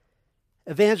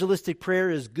 Evangelistic prayer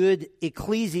is good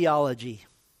ecclesiology.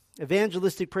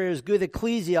 Evangelistic prayer is good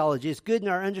ecclesiology. It's good in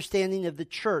our understanding of the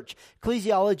church.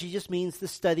 Ecclesiology just means the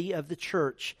study of the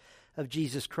church of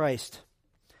Jesus Christ.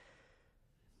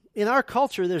 In our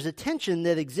culture, there's a tension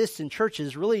that exists in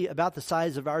churches really about the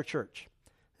size of our church.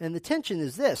 And the tension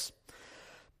is this.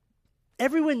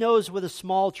 Everyone knows what a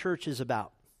small church is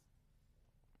about.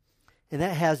 And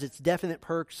that has its definite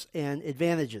perks and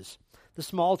advantages. The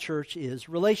small church is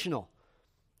relational.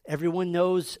 Everyone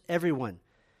knows everyone.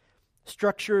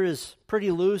 Structure is pretty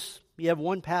loose. You have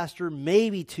one pastor,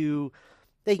 maybe two.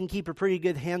 They can keep a pretty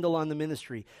good handle on the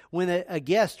ministry. When a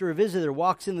guest or a visitor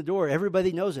walks in the door,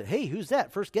 everybody knows it. Hey, who's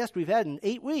that? First guest we've had in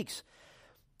 8 weeks.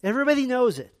 Everybody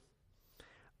knows it.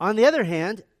 On the other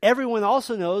hand, everyone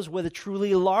also knows what a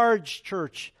truly large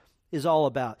church is all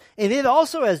about. And it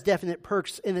also has definite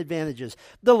perks and advantages.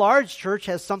 The large church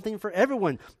has something for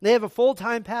everyone. They have a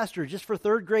full-time pastor just for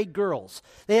third grade girls.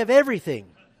 They have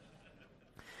everything.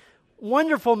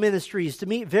 Wonderful ministries to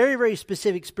meet very, very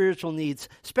specific spiritual needs.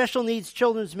 Special needs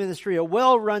children's ministry, a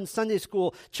well-run Sunday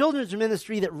school children's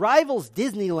ministry that rivals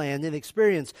Disneyland in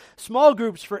experience. Small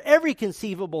groups for every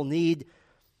conceivable need.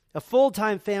 A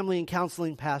full-time family and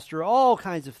counseling pastor, all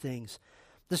kinds of things.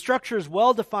 The structure is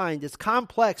well-defined. It's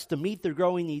complex to meet the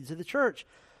growing needs of the church.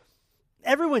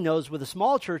 Everyone knows what a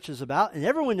small church is about, and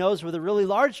everyone knows what a really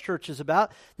large church is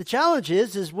about. The challenge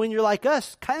is when you're like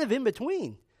us, kind of in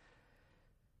between.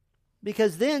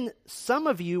 Because then some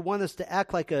of you want us to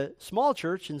act like a small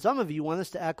church, and some of you want us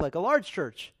to act like a large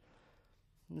church.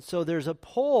 And so there's a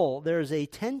pull, there's a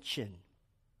tension.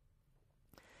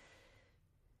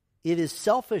 It is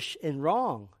selfish and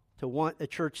wrong to want a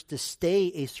church to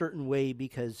stay a certain way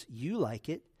because you like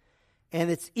it. And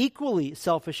it's equally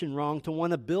selfish and wrong to want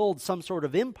to build some sort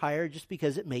of empire just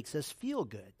because it makes us feel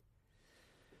good.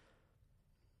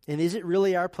 And is it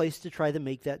really our place to try to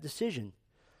make that decision?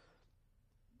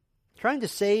 Trying to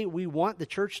say we want the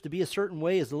church to be a certain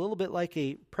way is a little bit like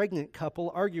a pregnant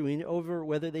couple arguing over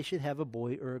whether they should have a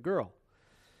boy or a girl.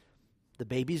 The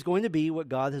baby's going to be what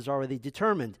God has already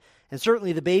determined. And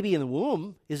certainly the baby in the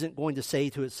womb isn't going to say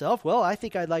to itself, well, I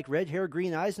think I'd like red hair,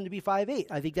 green eyes, and to be 5'8".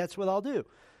 I think that's what I'll do.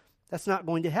 That's not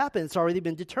going to happen. It's already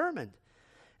been determined.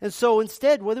 And so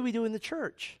instead, what do we do in the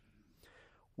church?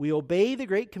 We obey the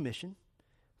Great Commission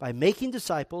by making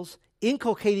disciples,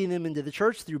 inculcating them into the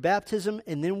church through baptism,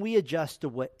 and then we adjust to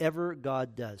whatever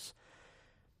God does.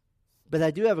 But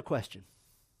I do have a question.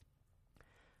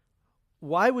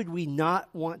 Why would we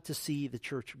not want to see the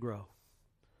church grow?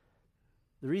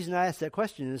 The reason I ask that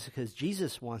question is because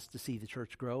Jesus wants to see the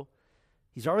church grow.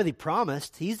 He's already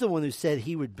promised. He's the one who said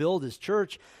he would build his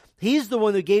church. He's the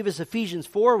one who gave us Ephesians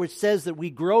 4, which says that we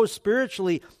grow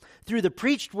spiritually through the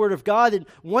preached word of God. And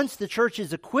once the church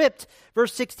is equipped,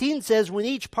 verse 16 says, when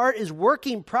each part is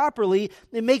working properly,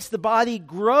 it makes the body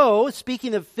grow,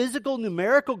 speaking of physical,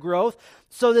 numerical growth,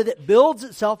 so that it builds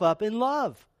itself up in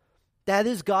love. That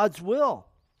is God's will.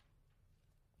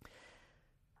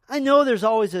 I know there's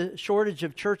always a shortage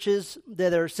of churches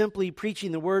that are simply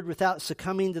preaching the word without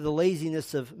succumbing to the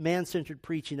laziness of man-centered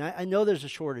preaching. I know there's a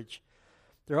shortage.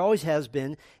 There always has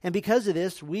been. And because of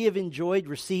this, we have enjoyed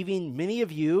receiving many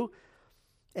of you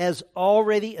as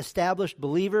already established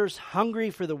believers,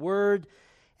 hungry for the word.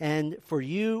 And for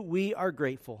you, we are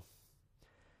grateful.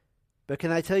 But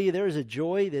can I tell you, there is a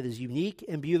joy that is unique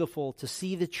and beautiful to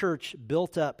see the church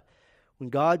built up when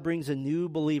God brings a new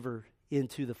believer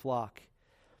into the flock.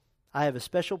 I have a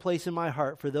special place in my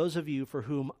heart for those of you for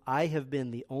whom I have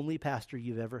been the only pastor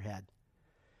you've ever had,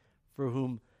 for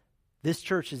whom this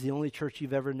church is the only church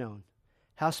you've ever known.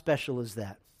 How special is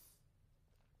that?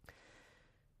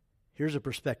 Here's a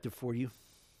perspective for you.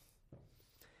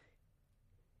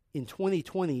 In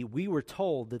 2020, we were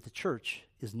told that the church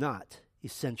is not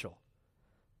essential.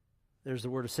 There's the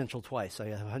word essential twice. I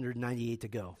have 198 to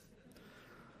go.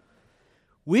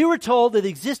 We were told that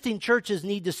existing churches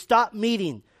need to stop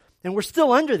meeting, and we're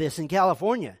still under this in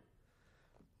California.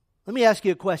 Let me ask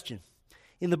you a question.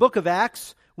 In the book of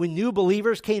Acts, when new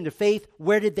believers came to faith,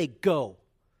 where did they go?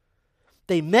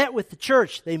 They met with the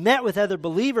church. They met with other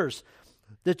believers.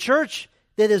 The church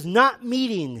that is not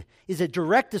meeting is a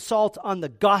direct assault on the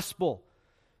gospel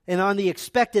and on the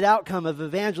expected outcome of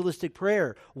evangelistic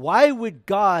prayer. Why would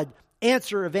God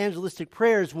answer evangelistic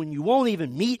prayers when you won't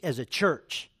even meet as a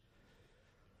church?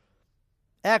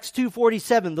 Acts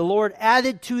 2:47, the Lord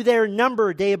added to their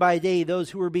number day by day those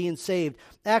who were being saved.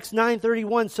 Acts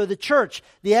 9:31, so the church,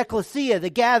 the ecclesia, the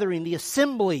gathering, the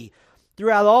assembly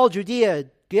throughout all Judea,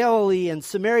 Galilee, and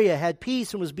Samaria had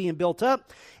peace and was being built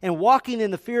up, and walking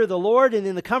in the fear of the Lord and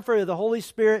in the comfort of the Holy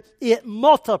Spirit, it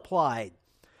multiplied.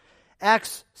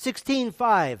 Acts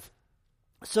 16:5,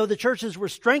 so the churches were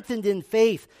strengthened in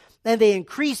faith, and they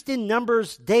increased in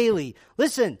numbers daily.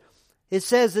 Listen, it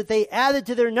says that they added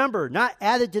to their number, not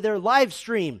added to their live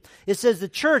stream. It says the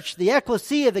church, the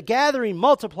ecclesia, the gathering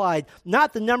multiplied,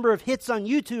 not the number of hits on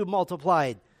YouTube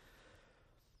multiplied.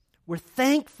 We're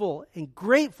thankful and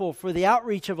grateful for the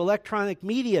outreach of electronic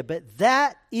media, but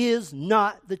that is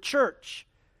not the church.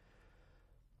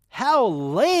 How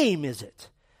lame is it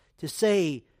to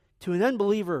say to an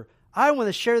unbeliever, I want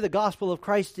to share the gospel of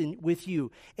Christ with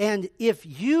you. And if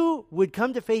you would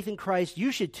come to faith in Christ,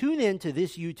 you should tune in to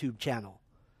this YouTube channel.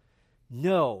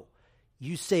 No,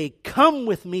 you say, come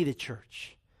with me to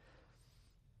church.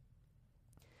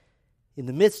 In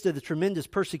the midst of the tremendous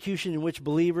persecution in which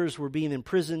believers were being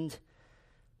imprisoned,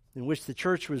 in which the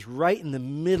church was right in the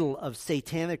middle of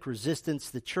satanic resistance,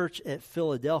 the church at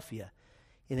Philadelphia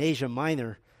in Asia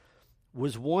Minor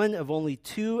was one of only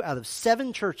 2 out of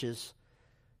 7 churches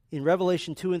in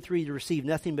Revelation 2 and 3 to receive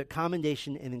nothing but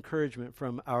commendation and encouragement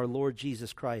from our Lord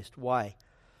Jesus Christ. Why?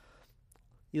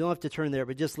 You don't have to turn there,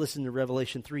 but just listen to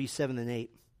Revelation 3, 7, and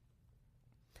 8.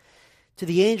 To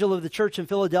the angel of the church in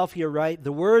Philadelphia write,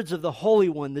 the words of the Holy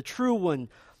One, the true One,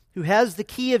 who has the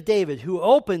key of David, who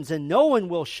opens and no one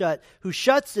will shut, who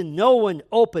shuts and no one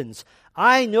opens.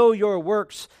 I know your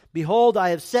works. Behold, I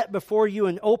have set before you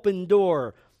an open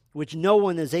door, which no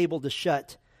one is able to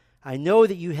shut. I know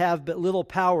that you have but little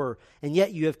power, and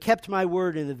yet you have kept my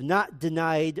word and have not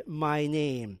denied my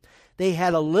name. They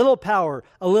had a little power,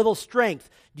 a little strength.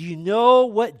 Do you know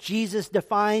what Jesus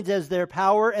defines as their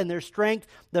power and their strength?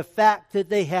 The fact that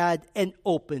they had an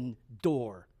open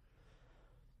door.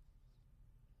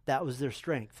 That was their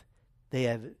strength. They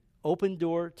had an open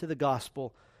door to the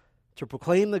gospel, to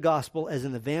proclaim the gospel as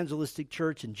an evangelistic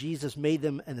church, and Jesus made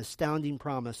them an astounding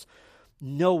promise.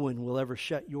 No one will ever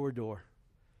shut your door.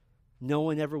 No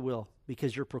one ever will,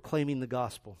 because you're proclaiming the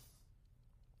gospel.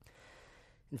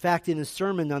 In fact, in his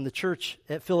sermon on the church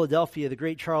at Philadelphia, the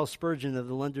great Charles Spurgeon of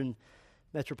the London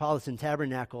Metropolitan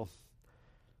Tabernacle,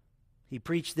 he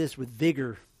preached this with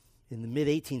vigor in the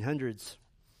mid-1800s.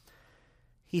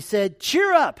 He said,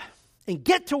 cheer up and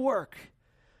get to work.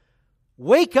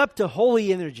 Wake up to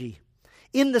holy energy.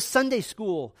 In the Sunday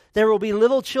school, there will be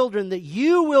little children that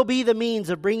you will be the means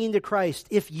of bringing to Christ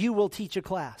if you will teach a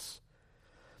class.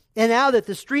 And out at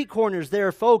the street corners, there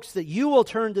are folks that you will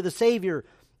turn to the Savior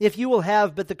if you will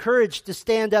have but the courage to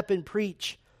stand up and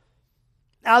preach.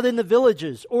 Out in the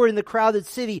villages or in the crowded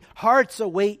city, hearts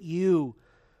await you.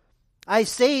 I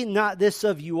say not this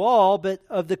of you all, but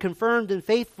of the confirmed and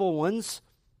faithful ones.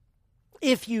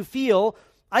 If you feel,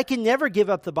 I can never give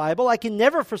up the Bible, I can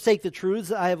never forsake the truths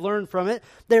that I have learned from it,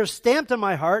 they're stamped on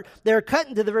my heart, they're cut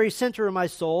into the very center of my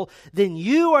soul, then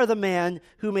you are the man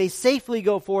who may safely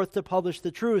go forth to publish the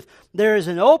truth. There is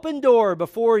an open door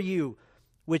before you,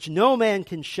 which no man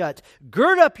can shut.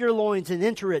 Gird up your loins and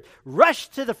enter it. Rush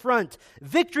to the front.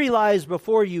 Victory lies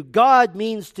before you. God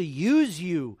means to use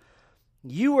you.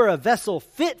 You are a vessel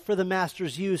fit for the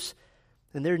master's use,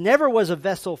 and there never was a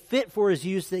vessel fit for his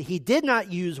use that he did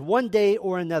not use one day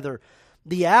or another.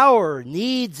 The hour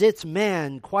needs its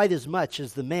man quite as much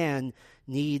as the man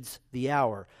needs the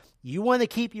hour. You want to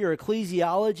keep your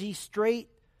ecclesiology straight?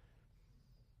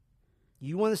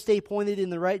 You want to stay pointed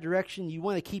in the right direction? You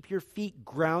want to keep your feet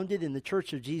grounded in the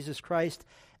Church of Jesus Christ?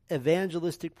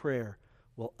 Evangelistic prayer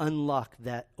will unlock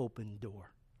that open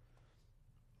door.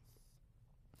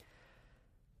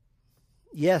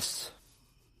 Yes,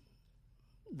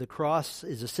 the cross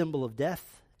is a symbol of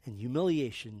death and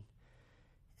humiliation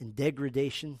and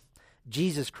degradation.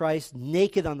 Jesus Christ,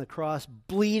 naked on the cross,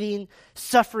 bleeding,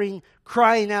 suffering,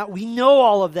 crying out. We know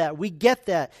all of that. We get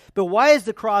that. But why is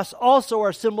the cross also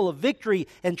our symbol of victory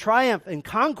and triumph and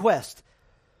conquest?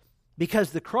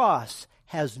 Because the cross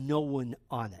has no one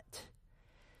on it.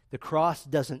 The cross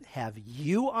doesn't have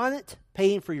you on it,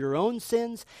 paying for your own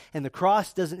sins, and the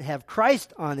cross doesn't have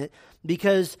Christ on it,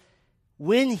 because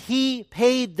when he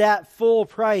paid that full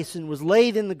price and was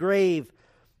laid in the grave,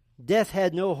 death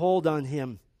had no hold on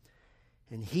him.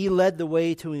 And he led the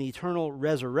way to an eternal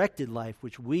resurrected life,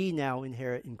 which we now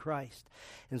inherit in Christ.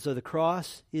 And so the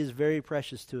cross is very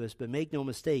precious to us, but make no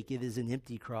mistake, it is an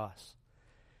empty cross.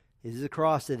 It is a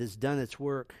cross that has done its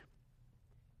work.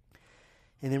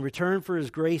 And in return for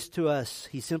his grace to us,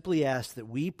 he simply asks that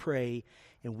we pray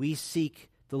and we seek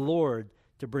the Lord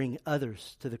to bring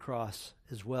others to the cross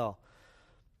as well.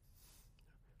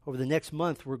 Over the next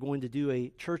month, we're going to do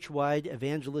a church-wide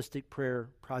evangelistic prayer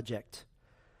project.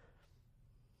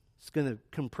 It's going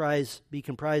to be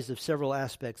comprised of several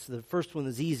aspects. The first one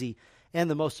is easy and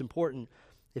the most important.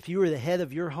 If you are the head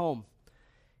of your home,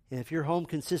 and if your home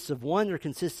consists of one or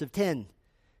consists of 10,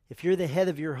 if you're the head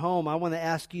of your home, I want to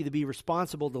ask you to be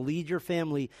responsible to lead your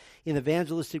family in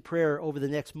evangelistic prayer over the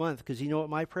next month. Because you know what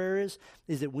my prayer is?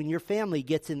 Is that when your family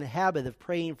gets in the habit of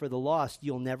praying for the lost,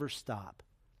 you'll never stop.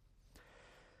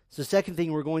 So the second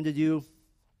thing we're going to do,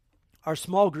 our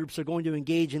small groups are going to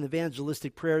engage in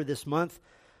evangelistic prayer this month.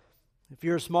 If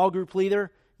you're a small group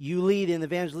leader, you lead in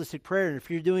evangelistic prayer. And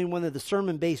if you're doing one of the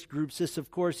sermon-based groups, this,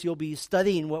 of course, you'll be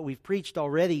studying what we've preached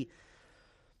already.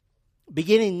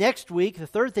 Beginning next week, the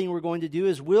third thing we're going to do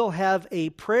is we'll have a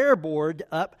prayer board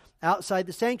up outside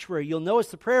the sanctuary. You'll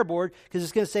notice the prayer board because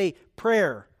it's going to say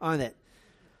prayer on it.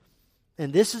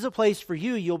 And this is a place for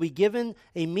you. You'll be given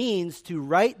a means to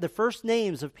write the first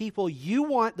names of people you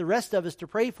want the rest of us to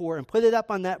pray for and put it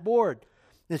up on that board.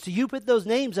 And so you put those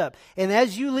names up. And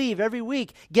as you leave every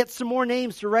week, get some more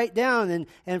names to write down.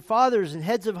 And fathers and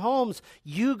heads of homes,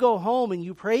 you go home and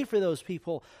you pray for those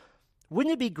people.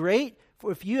 Wouldn't it be great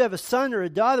if you have a son or a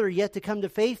daughter yet to come to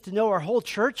faith to know our whole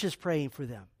church is praying for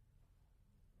them?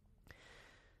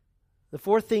 The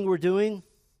fourth thing we're doing,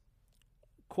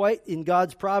 quite in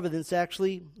God's providence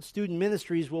actually, student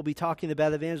ministries will be talking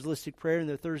about evangelistic prayer in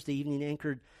their Thursday evening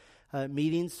anchored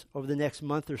meetings over the next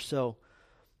month or so.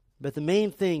 But the main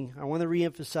thing I want to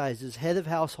reemphasize is head of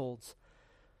households,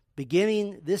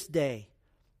 beginning this day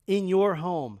in your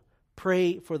home,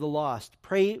 pray for the lost.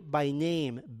 Pray by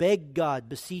name. Beg God.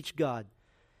 Beseech God.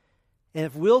 And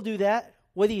if we'll do that,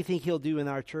 what do you think he'll do in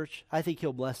our church? I think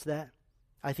he'll bless that.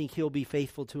 I think he'll be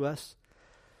faithful to us.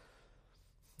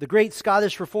 The great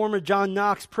Scottish reformer John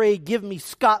Knox prayed, "Give me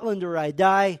Scotland or I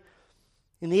die."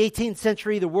 In the 18th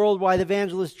century, the worldwide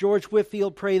evangelist George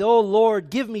Whitefield prayed, "Oh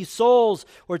Lord, give me souls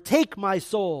or take my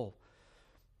soul."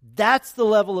 That's the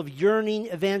level of yearning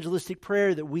evangelistic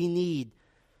prayer that we need,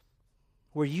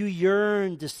 where you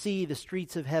yearn to see the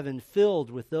streets of heaven filled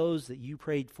with those that you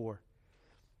prayed for.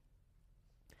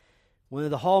 One of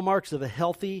the hallmarks of a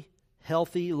healthy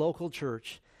local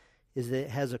church is that it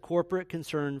has a corporate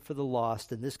concern for the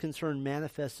lost, and this concern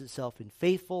manifests itself in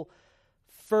faithful,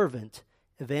 fervent,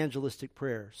 evangelistic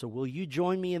prayer. So will you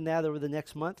join me in that over the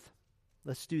next month?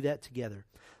 Let's do that together.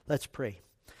 Let's pray.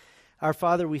 Our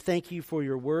Father, we thank you for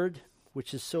your word,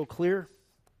 which is so clear.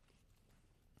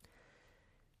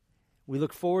 We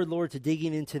look forward, Lord, to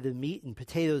digging into the meat and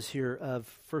potatoes here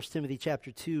of 1 Timothy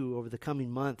chapter 2 over the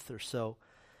coming month or so.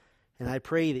 And I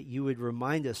pray that you would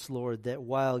remind us, Lord, that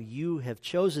while you have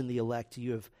chosen the elect,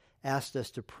 you have asked us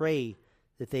to pray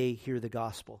that they hear the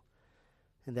gospel.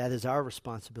 And that is our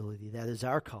responsibility. That is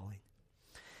our calling.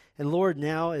 And Lord,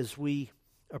 now as we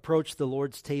approach the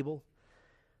Lord's table,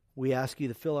 we ask you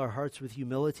to fill our hearts with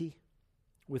humility,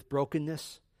 with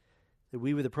brokenness, that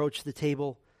we would approach the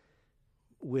table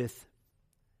with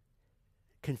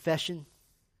confession,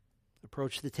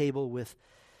 approach the table with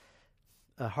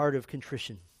a heart of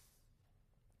contrition.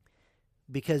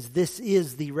 Because this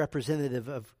is the representative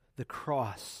of the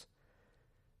cross,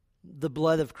 the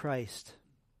blood of Christ,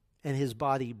 and his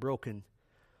body broken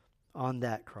on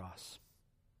that cross.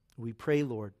 We pray,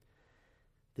 Lord,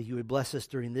 that you would bless us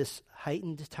during this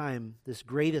heightened time, this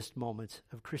greatest moment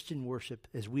of Christian worship,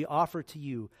 as we offer to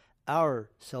you our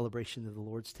celebration of the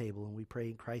Lord's table. And we pray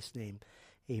in Christ's name,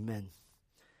 amen.